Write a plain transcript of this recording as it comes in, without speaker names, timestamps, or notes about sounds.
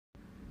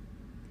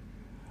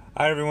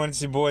Hi everyone, it's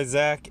your boy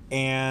Zach,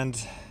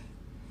 and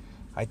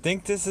I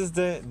think this is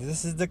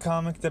the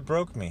comic that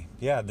broke me.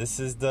 Yeah, this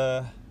is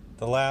the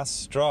last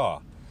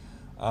straw.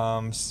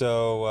 I've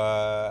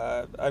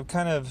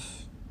kind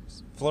of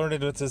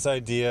flirted with this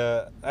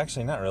idea.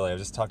 Actually, not really. I've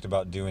just talked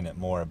about doing it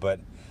more, but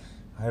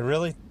I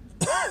really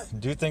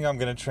do think I'm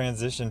going to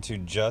transition to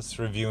just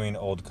reviewing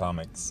old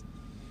comics.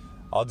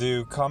 I'll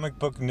do comic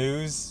book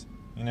news,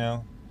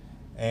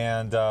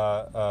 and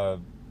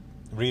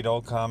read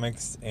old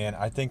comics, and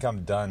I think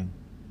I'm done.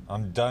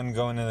 I'm done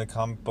going to the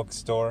comic book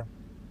store.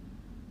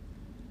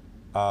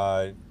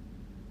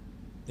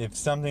 If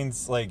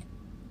something's like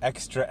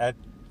extra,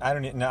 I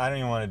don't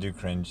even want to do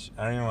cringe.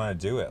 I don't even want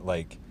to do it.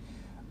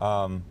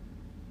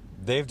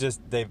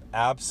 They've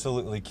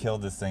absolutely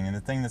killed this thing, and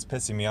the thing that's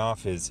pissing me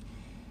off is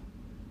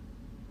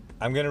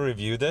I'm gonna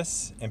review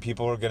this, and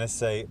people are gonna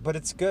say, "But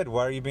it's good.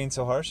 Why are you being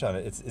so harsh on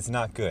it?" It's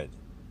not good.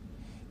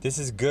 This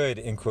is good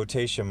in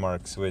quotation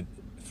marks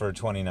for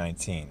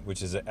 2019,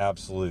 which is an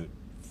absolute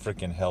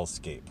freaking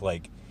hellscape.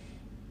 Like,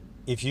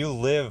 if you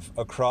live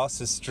across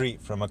the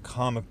street from a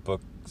comic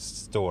book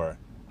store,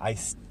 I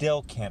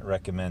still can't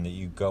recommend that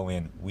you go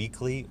in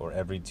weekly or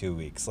every 2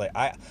 weeks. Like,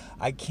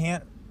 I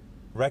can't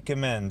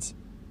recommend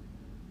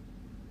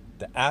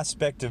the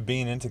aspect of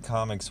being into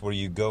comics where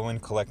you go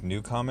and collect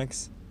new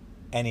comics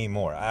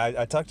anymore.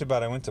 I talked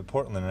about, I went to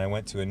Portland and I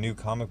went to a new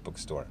comic book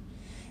store,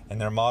 and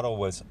their model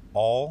was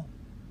all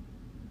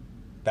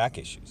back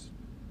issues.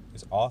 It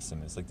was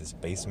awesome. It's like this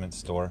basement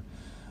store.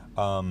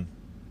 And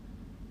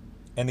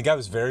the guy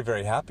was very,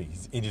 very happy.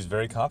 He was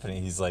very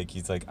confident. He's like,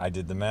 I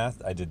did the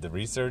math, I did the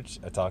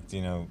research, I talked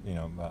to,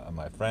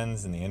 my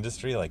friends in the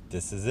industry. Like,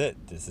 this is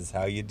it. This is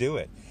how you do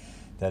it.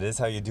 That is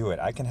how you do it.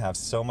 I can have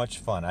so much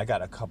fun. I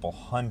got a couple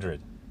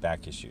hundred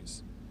back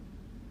issues.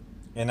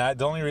 And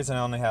the only reason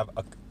I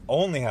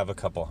only have a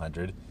couple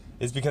hundred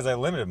is because I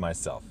limited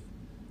myself.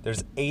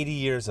 There's 80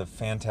 years of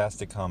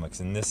fantastic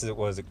comics, and this is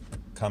what it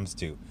comes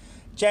to.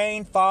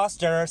 Jane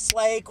Foster,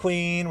 Slay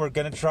Queen. We're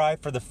going to try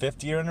for the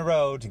 5th year in a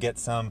row to get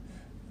some,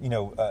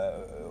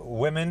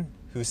 women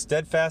who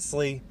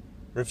steadfastly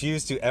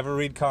refuse to ever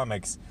read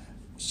comics.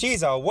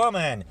 She's a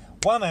woman.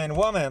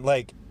 Woman.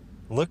 Like,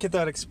 look at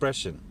that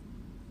expression.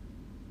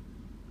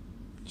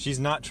 She's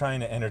not trying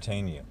to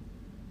entertain you.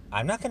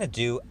 I'm not going to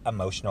do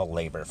emotional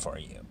labor for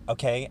you,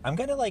 okay? I'm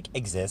going to,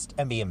 exist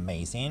and be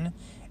amazing,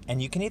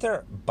 and you can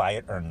either buy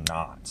it or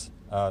not.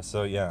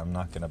 I'm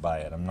not going to buy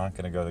it. I'm not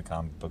going to go to the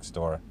comic book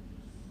store.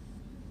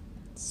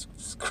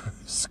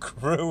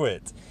 Screw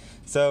it.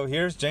 So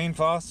here's Jane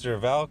Foster,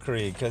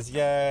 Valkyrie, because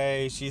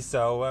yay, she's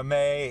so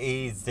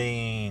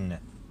amazing.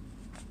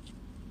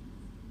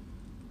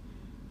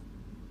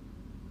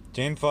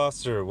 Jane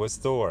Foster was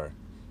Thor,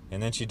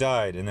 and then she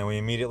died, and then we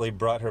immediately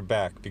brought her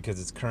back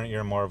because it's current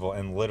year Marvel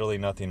and literally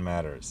nothing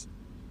matters.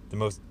 The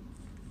most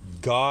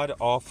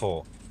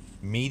god-awful,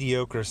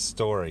 mediocre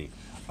story.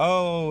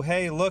 Oh,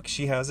 hey, look,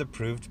 she has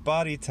approved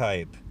body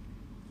type.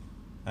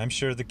 I'm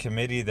sure the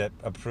committee that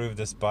approved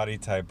this body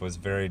type was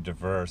very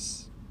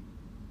diverse.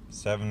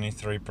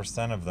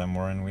 73% of them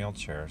were in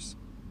wheelchairs.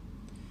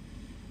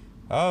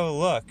 Oh,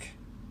 look.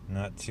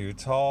 Not too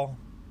tall.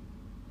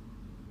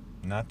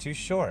 Not too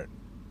short.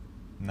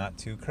 Not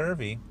too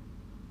curvy.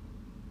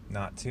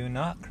 Not too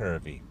not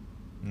curvy.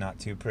 Not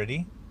too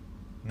pretty.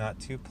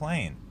 Not too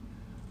plain.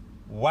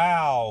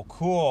 Wow,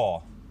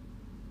 cool.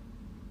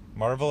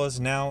 Marvel is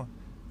now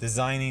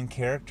designing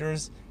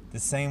characters the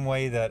same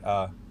way that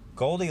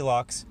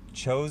Goldilocks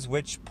chose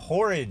which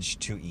porridge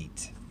to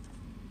eat.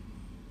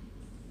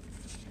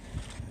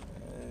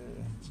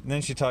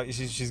 Then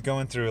she's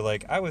going through,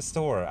 I was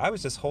Thor. I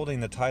was just holding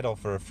the title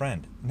for a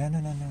friend.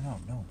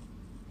 No.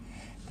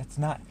 That's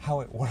not how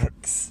it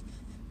works.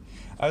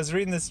 I was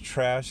reading this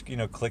trash,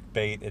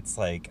 clickbait. It's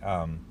like,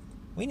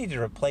 we need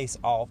to replace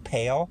all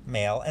pale,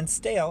 male, and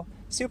stale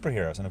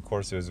superheroes. And of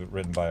course it was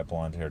written by a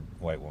blonde-haired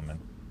white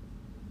woman,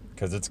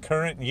 because it's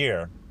current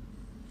year.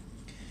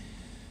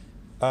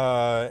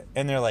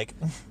 And they're like,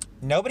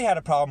 nobody had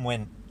a problem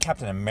when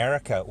Captain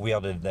America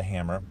wielded the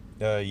hammer.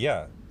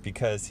 Yeah,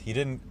 because he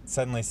didn't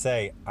suddenly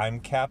say,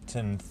 I'm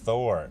Captain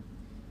Thor,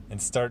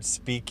 and start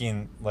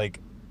speaking like,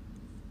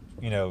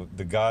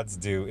 the gods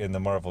do in the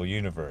Marvel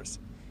Universe.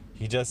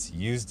 He just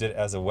used it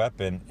as a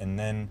weapon, and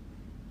then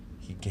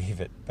he gave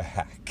it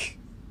back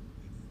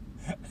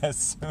as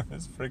soon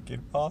as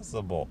freaking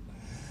possible.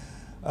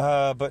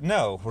 But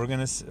no, we're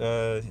going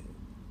to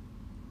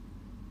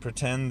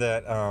pretend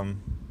that,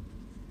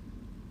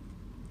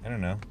 I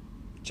don't know,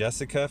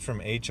 Jessica from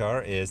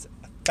HR is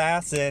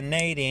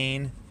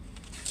fascinating.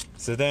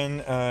 So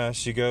then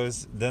she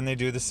goes, then they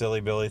do the silly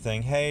Billy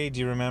thing. Hey,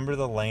 do you remember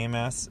the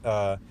lame-ass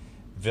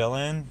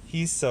villain?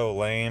 He's so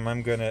lame.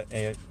 I'm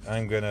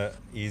gonna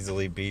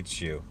easily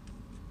beat you.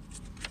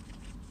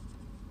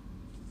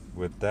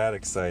 With that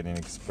exciting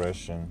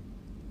expression.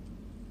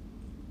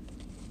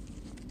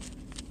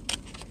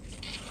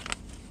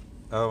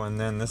 Oh, and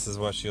then this is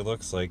what she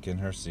looks like in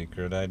her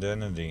secret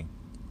identity.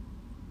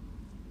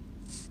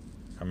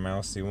 A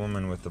mousy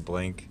woman with a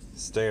blank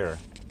stare.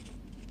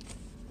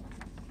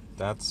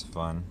 That's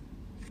fun.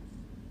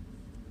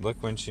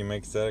 Look when she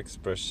makes that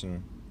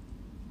expression.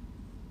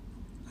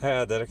 I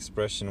had that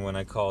expression when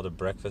I called a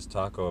breakfast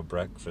taco a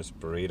breakfast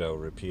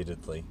burrito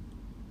repeatedly.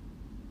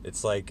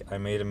 It's like I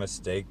made a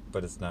mistake,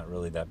 but it's not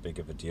really that big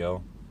of a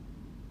deal.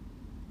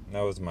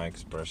 That was my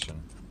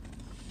expression.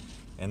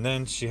 And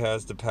then she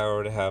has the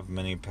power to have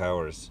many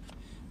powers.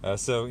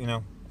 So, you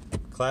know,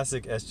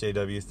 classic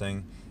SJW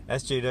thing.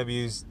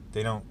 SJWs,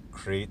 they don't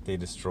create, they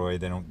destroy.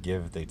 They don't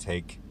give, they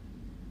take.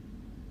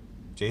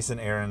 Jason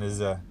Aaron is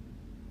a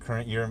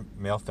current year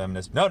male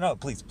feminist. No,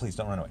 please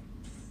don't run away.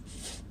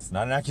 It's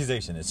not an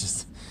accusation. It's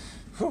just,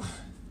 whew,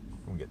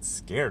 I'm get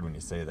scared when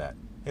you say that.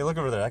 Hey, look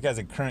over there. That guy's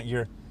a current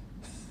year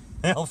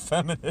male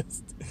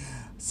feminist.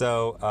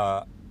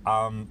 So,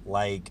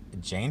 like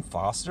Jane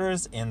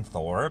Foster's in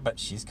Thor, but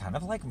she's kind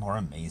of like more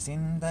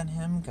amazing than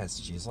him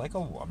because she's like a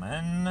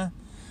woman.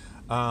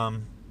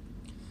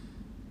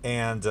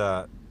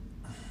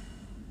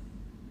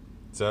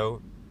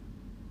 So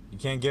you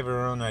can't give her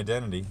own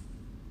identity.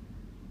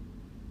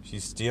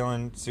 She's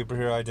stealing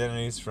superhero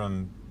identities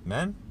from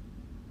men,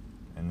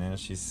 and then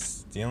she's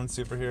stealing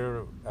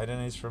superhero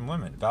identities from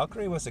women.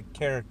 Valkyrie was a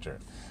character.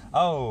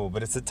 Oh,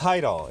 but it's a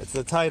title. It's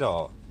the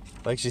title.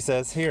 Like she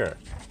says here.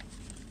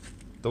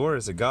 Thor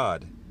is a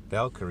god.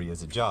 Valkyrie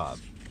is a job.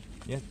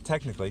 Yeah,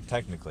 technically.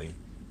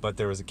 But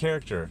there was a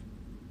character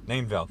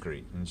named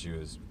Valkyrie, and she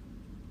was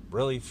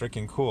really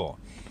freaking cool.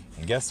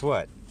 And guess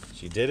what?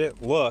 She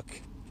didn't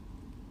look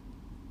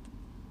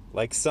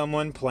like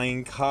someone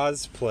playing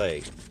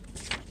cosplay.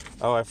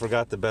 Oh, I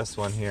forgot the best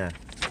one here.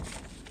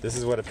 This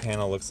is what a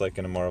panel looks like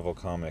in a Marvel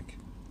comic.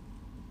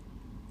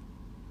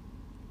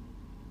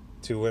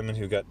 Two women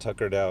who got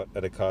tuckered out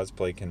at a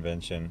cosplay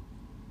convention,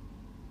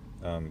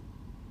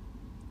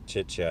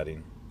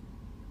 chit-chatting.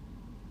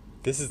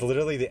 This is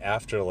literally the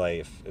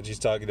afterlife. And she's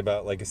talking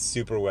about like a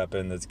super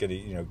weapon that's gonna,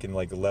 you know, can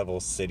like level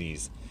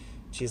cities.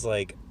 She's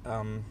like,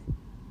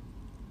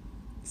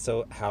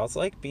 so how's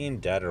like being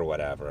dead or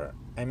whatever?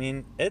 I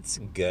mean, it's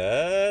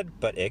good,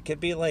 but it could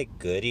be like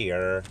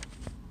goodier.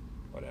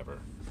 Whatever.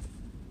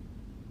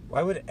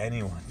 Why would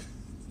anyone?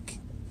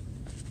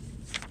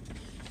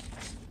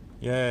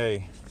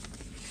 Yay.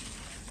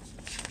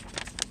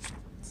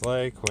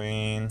 Slay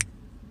Queen.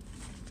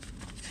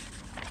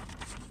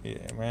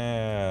 Yeah,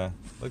 man.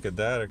 Look at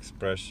that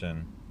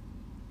expression.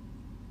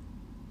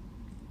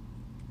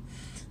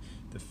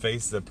 The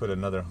face that put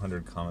another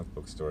 100 comic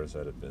book stores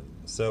out of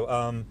business.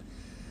 So,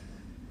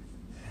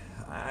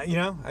 you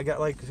know, I got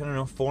like, I don't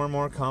know, 4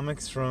 more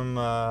comics from,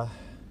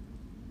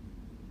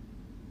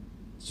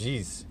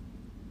 2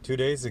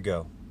 days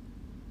ago.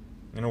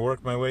 I'm gonna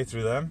work my way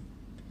through them.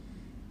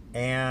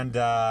 And,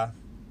 yeah,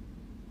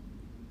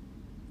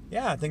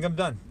 I think I'm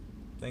done.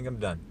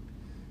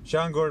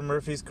 Sean Gordon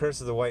Murphy's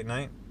Curse of the White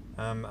Knight.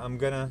 I'm not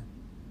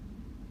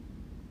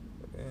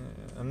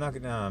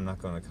going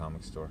to a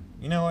comic store.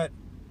 You know what?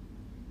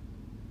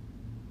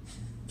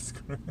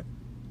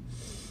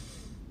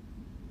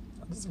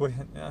 I'll just wait.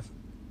 Yeah.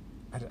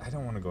 I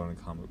don't want to go into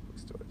comic book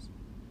stores.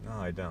 No,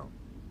 I don't.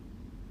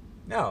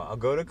 No, I'll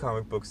go to a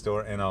comic book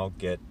store and I'll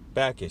get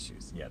back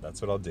issues. Yeah,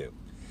 that's what I'll do.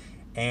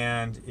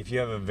 And if you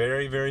have a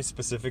very, very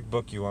specific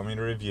book you want me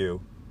to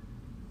review,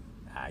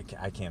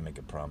 I can't make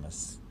a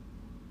promise.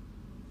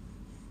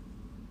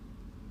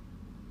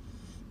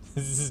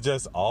 This is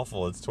just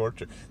awful. It's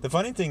torture. The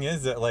funny thing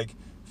is that, like,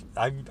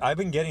 I've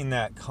been getting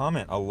that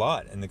comment a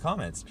lot in the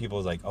comments. People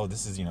are like, oh,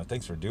 this is, you know,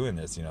 thanks for doing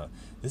this. You know,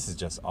 this is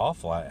just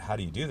awful. How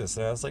do you do this?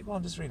 And I was like, well,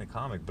 I'm just reading a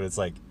comic. But it's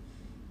like,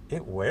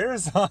 it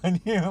wears on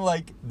you.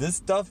 Like, this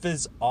stuff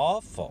is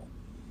awful.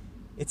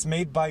 It's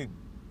made by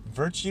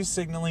virtue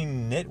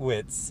signaling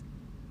nitwits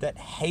that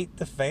hate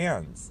the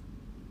fans,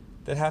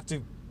 that have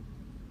to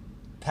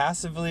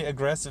passively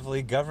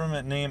aggressively,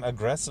 government name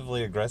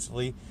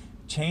aggressively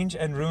change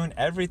and ruin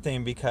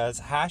everything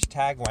because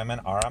hashtag women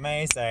are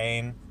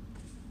amazing.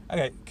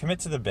 Okay, commit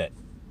to the bit.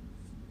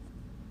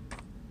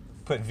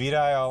 Put Vita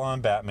Ayala on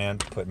Batman,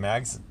 put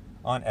Mags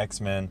on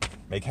X-Men,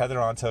 make Heather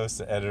Ontos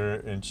the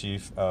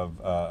editor-in-chief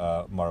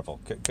of Marvel.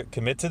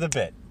 Commit to the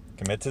bit.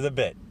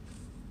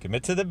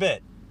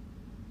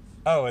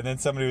 Oh, and then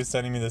somebody was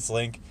sending me this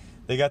link.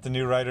 They got the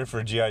new writer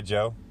for G.I.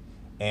 Joe,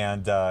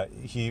 and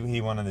he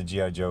one of the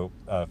G.I. Joe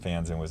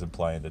fans and was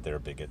implying that they're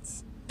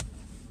bigots.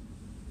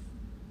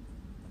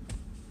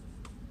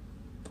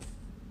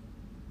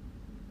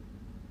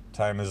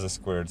 Time is a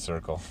squared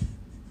circle.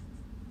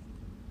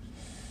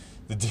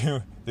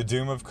 The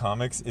doom of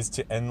comics is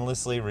to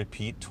endlessly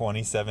repeat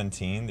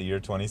 2017, the year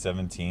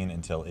 2017,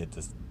 until it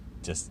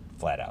just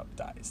flat out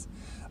dies.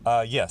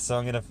 Yeah, so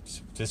I'm gonna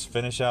just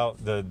finish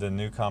out the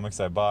new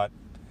comics I bought.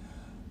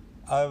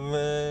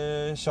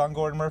 Sean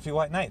Gordon Murphy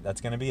White Knight.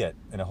 That's gonna be it,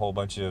 and a whole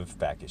bunch of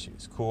back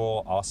issues.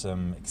 Cool,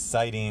 awesome,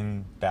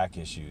 exciting back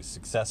issues.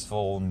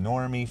 Successful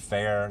normie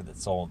fare that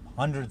sold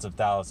hundreds of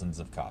thousands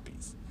of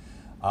copies.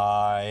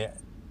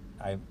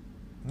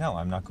 No,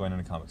 I'm not going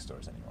into comic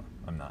stores anymore.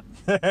 I'm not.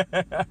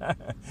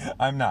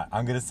 I'm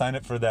going to sign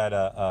up for that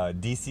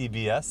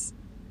DCBS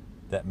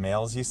that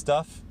mails you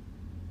stuff.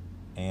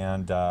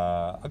 And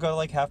I'll go to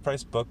like Half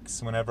Price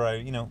Books whenever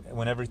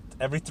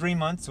every 3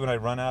 months when I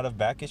run out of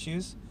back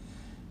issues.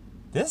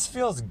 This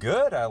feels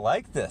good. I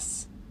like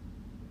this.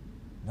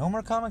 No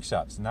more comic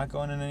shops. Not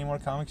going in any more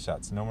comic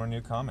shops. No more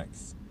new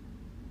comics.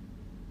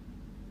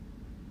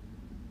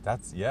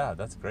 That's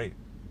great.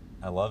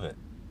 I love it.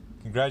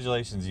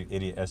 Congratulations, you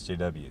idiot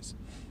SJWs.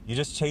 You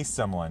just chased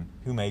someone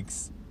who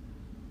makes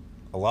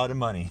a lot of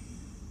money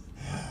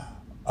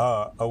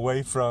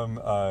away from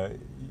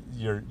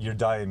your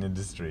dying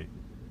industry.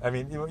 I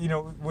mean,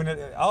 when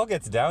it all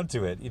gets down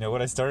to it,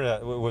 what I started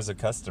at was a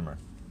customer.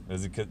 It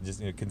was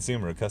just a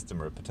consumer, a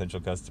customer, a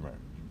potential customer.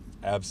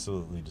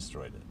 Absolutely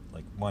destroyed it,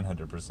 like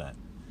 100%.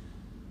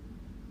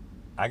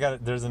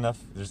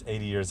 There's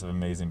 80 years of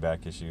amazing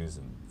back issues,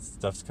 and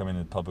stuff's coming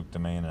in the public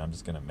domain, and I'm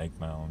just gonna make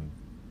my own.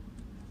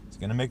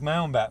 Just gonna make my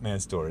own Batman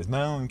stories,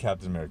 my own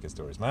Captain America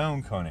stories, my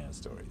own Conan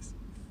stories.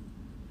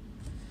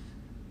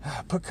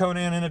 Put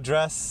Conan in a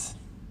dress.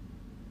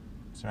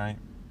 That's right.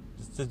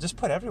 Just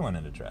put everyone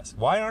in a dress.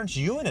 Why aren't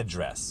you in a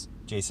dress,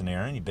 Jason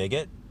Aaron? You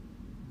bigot.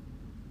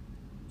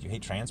 Do you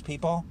hate trans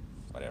people?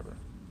 Whatever.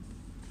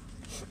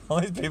 All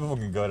these people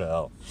can go to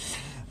hell.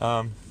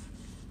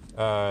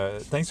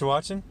 Thanks for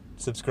watching.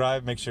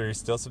 Subscribe. Make sure you're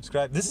still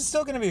subscribed. This is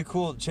still going to be a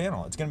cool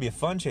channel. It's going to be a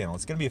fun channel.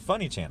 It's going to be a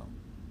funny channel.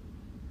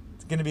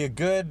 It's going to be a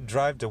good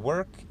drive to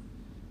work.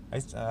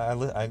 I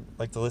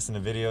like to listen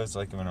to videos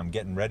like when I'm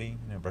getting ready,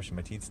 brushing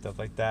my teeth, stuff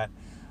like that.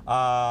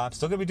 I'm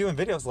still going to be doing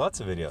videos, lots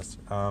of videos.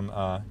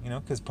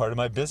 Because part of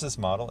my business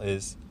model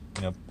is,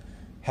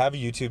 have a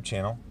YouTube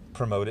channel,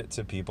 promote it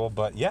to people.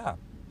 But yeah,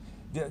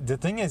 the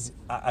thing is,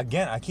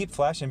 again, I keep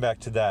flashing back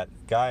to that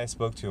guy I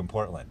spoke to in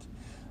Portland.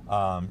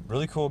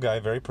 Really cool guy,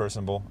 very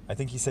personable. I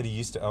think he said he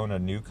used to own a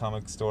new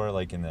comic store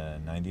like in the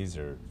 90s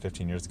or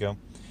 15 years ago.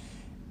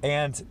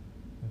 And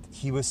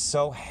he was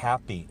so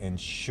happy and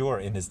sure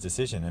in his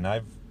decision. And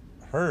I've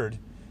heard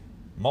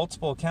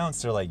multiple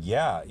accounts. They're like,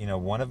 yeah,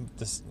 one of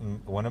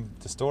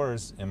the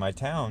stores in my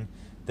town,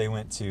 they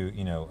went to,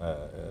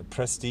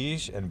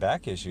 Prestige and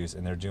back issues,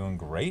 and they're doing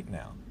great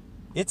now.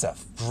 It's a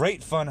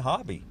great, fun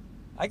hobby.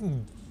 I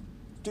can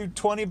do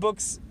 20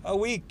 books a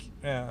week.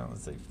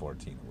 Let's say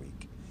 14 a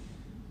week.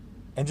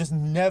 And just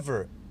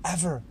never,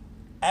 ever,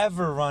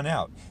 ever run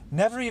out.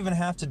 Never even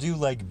have to do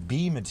like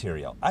B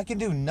material. I can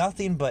do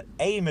nothing but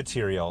A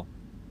material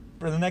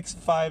for the next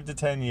 5 to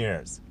 10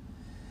 years.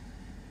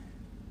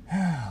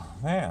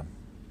 Man.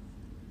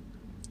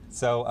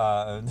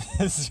 So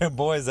this is your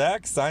boy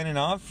Zach signing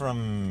off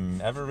from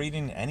ever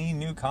reading any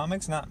new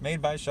comics not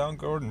made by Sean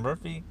Gordon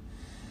Murphy.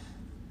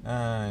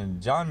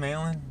 John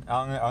Malin.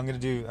 I'm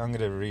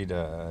gonna read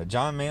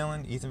John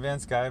Malin, Ethan Van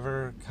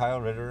Sciver,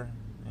 Kyle Ritter.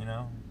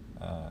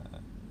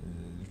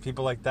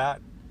 People like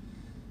that.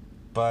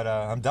 But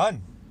I'm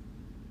done.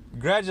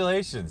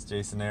 Congratulations,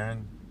 Jason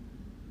Aaron.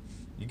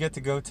 You get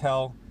to go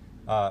tell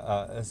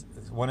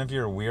one of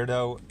your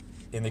weirdo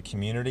in the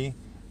community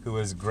who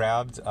was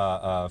grabbed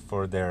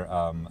for their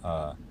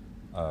I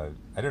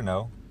don't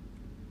know.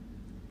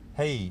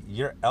 Hey,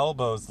 your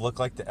elbows look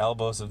like the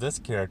elbows of this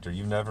character.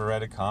 You've never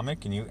read a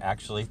comic and you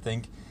actually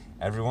think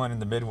everyone in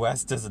the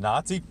Midwest is a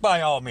Nazi?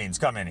 By all means,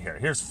 come in here.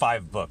 Here's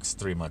 5 books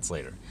 3 months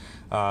later.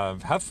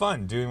 Have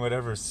fun doing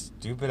whatever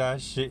stupid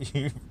ass shit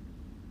you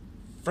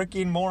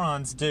freaking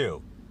morons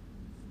do.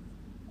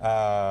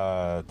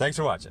 Thanks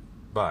for watching.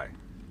 Bye.